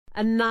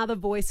Another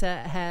voicer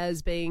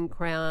has been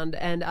crowned,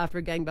 and after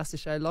a gangbuster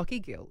show,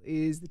 Lachie Gill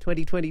is the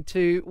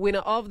 2022 winner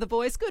of The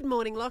Voice. Good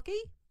morning, Lachie.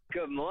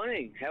 Good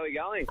morning. How are we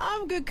going?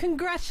 I'm good.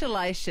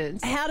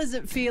 Congratulations. How does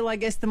it feel, I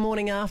guess, the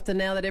morning after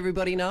now that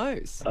everybody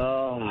knows?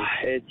 Oh,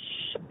 it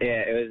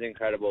was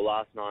incredible.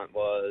 Last night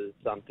was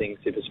something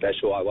super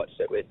special. I watched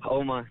it with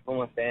all my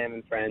fam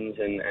and friends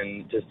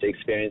and just to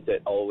experience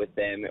it all with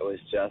them. It was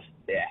just,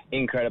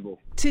 incredible.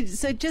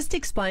 So just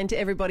explain to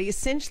everybody,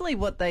 essentially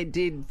what they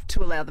did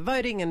to allow the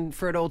voting and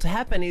for it all to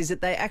happen is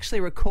that they actually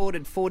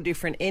recorded 4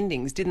 different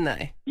endings, didn't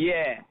they?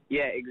 Yeah,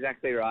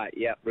 exactly right.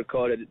 Yeah,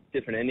 recorded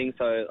different endings.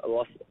 So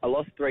I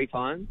lost 3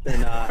 times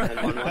and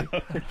won one.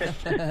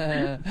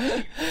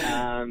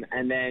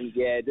 And then,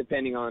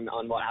 depending on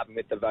what happened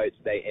with the votes,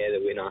 they air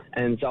the winner.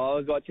 And so I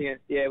was watching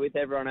it, with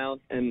everyone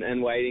else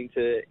and waiting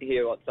to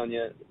hear what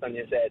Sonia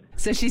said.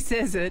 So she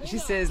says it. She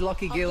says,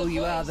 Lachie Gill,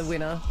 you are the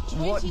winner.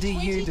 What do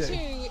you do?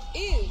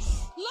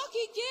 Is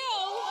Lachie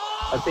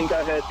Gill. I think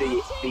I heard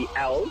the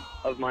L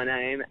of my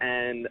name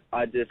and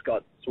I just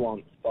got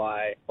swamped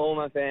by all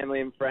my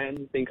family and friends.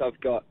 I think I've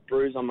got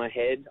bruise on my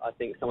head. I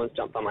think someone's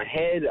jumped on my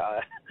head.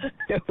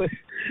 It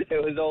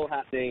was all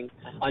happening.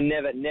 I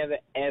never,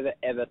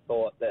 ever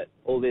thought that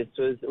all this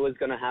was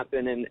going to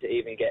happen, and to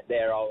even get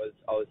there, I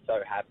was so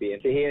happy.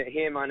 And to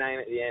hear my name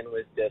at the end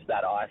was just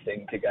that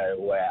icing to go,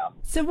 wow.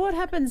 So what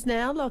happens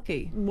now,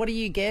 Lachie? What do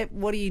you get?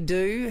 What do you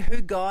do?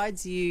 Who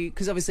guides you?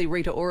 Because obviously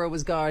Rita Ora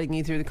was guiding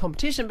you through the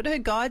competition, but who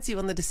guides you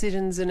on the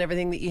decisions and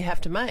everything that you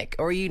have to make?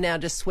 Or are you now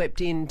just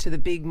swept into the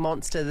big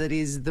monster that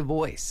is The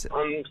Voice?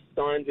 I'm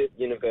signed with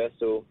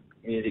Universal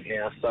Music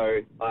now, so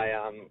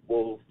I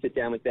will sit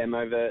down with them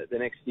over the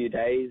next few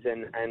days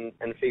and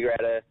figure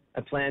out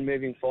a plan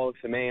moving forward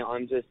for me.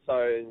 I'm just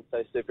so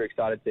super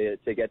excited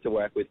to get to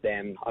work with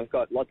them. I've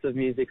got lots of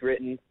music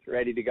written,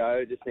 ready to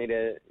go. Just need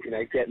to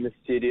get in the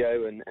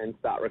studio and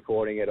start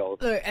recording it all.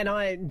 Look, and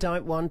I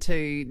don't want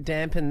to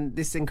dampen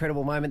this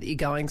incredible moment that you're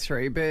going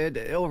through, but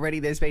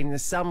already there's been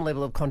some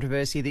level of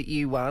controversy that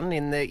you won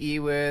in that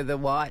you were the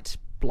white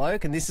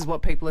bloke, and this is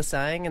what people are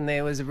saying, and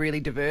there was a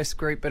really diverse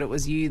group, but it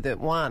was you that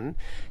won.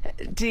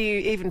 Do you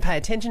even pay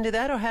attention to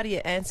that, or how do you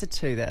answer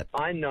to that?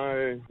 I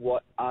know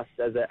what us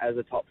as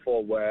a top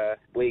 4 were.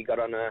 We got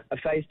on a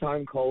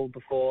FaceTime call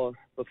before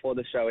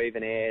the show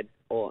even aired,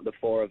 or the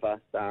 4 of us,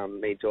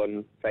 me,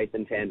 Jordan, Faith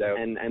and Tando,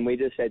 and we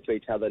just said to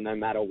each other, no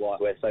matter what,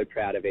 we're so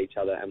proud of each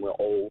other and we're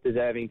all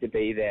deserving to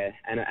be there.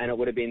 And it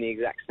would have been the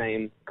exact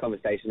same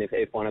conversation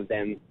if one of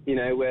them,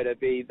 were to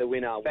be the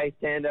winner. Faith,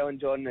 Tando and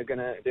Jordan are going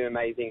to do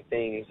amazing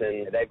things,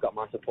 and they've got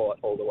my support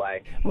all the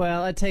way.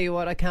 Well, I tell you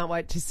what, I can't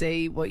wait to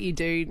see what you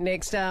do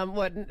next.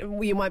 What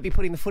you might be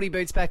putting the footy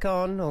boots back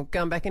on or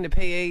going back into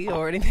PE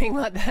or anything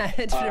like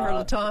that for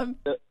a time?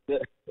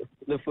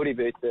 The footy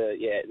boots,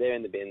 they're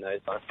in the bin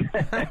those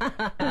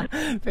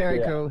times.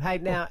 Very cool. Hey,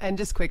 now, and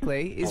just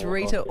quickly, is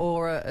Rita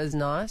Ora as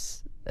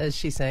nice as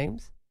she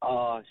seems?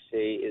 Oh,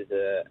 she is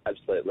an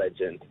absolute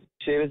legend.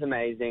 She was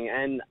amazing,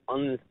 and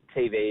on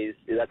TVs,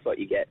 that's what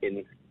you get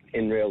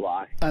in real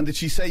life. And did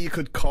she say you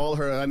could call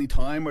her at any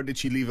time, or did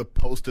she leave a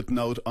post-it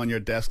note on your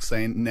desk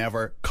saying,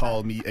 never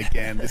call me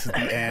again, this is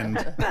the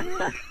end?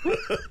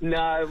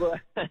 No,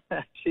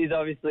 she's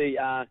obviously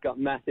got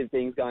massive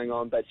things going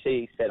on, but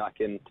she said I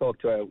can talk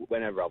to her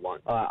whenever I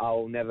want.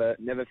 I'll never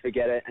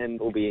forget it, and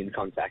we'll be in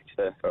contact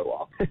for a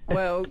while.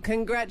 Well,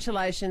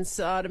 congratulations.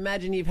 I'd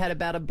imagine you've had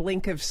about a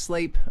blink of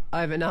sleep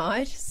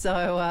overnight,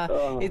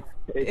 so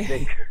it's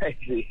been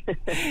crazy.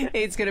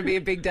 It's going to be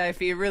a big day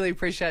for you. Really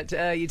appreciate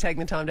you taking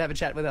the time to have a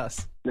chat with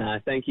us. No,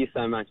 thank you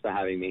so much for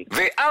having me.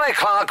 The Ali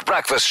Clark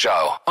Breakfast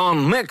Show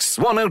on Mix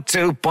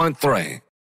 102.3.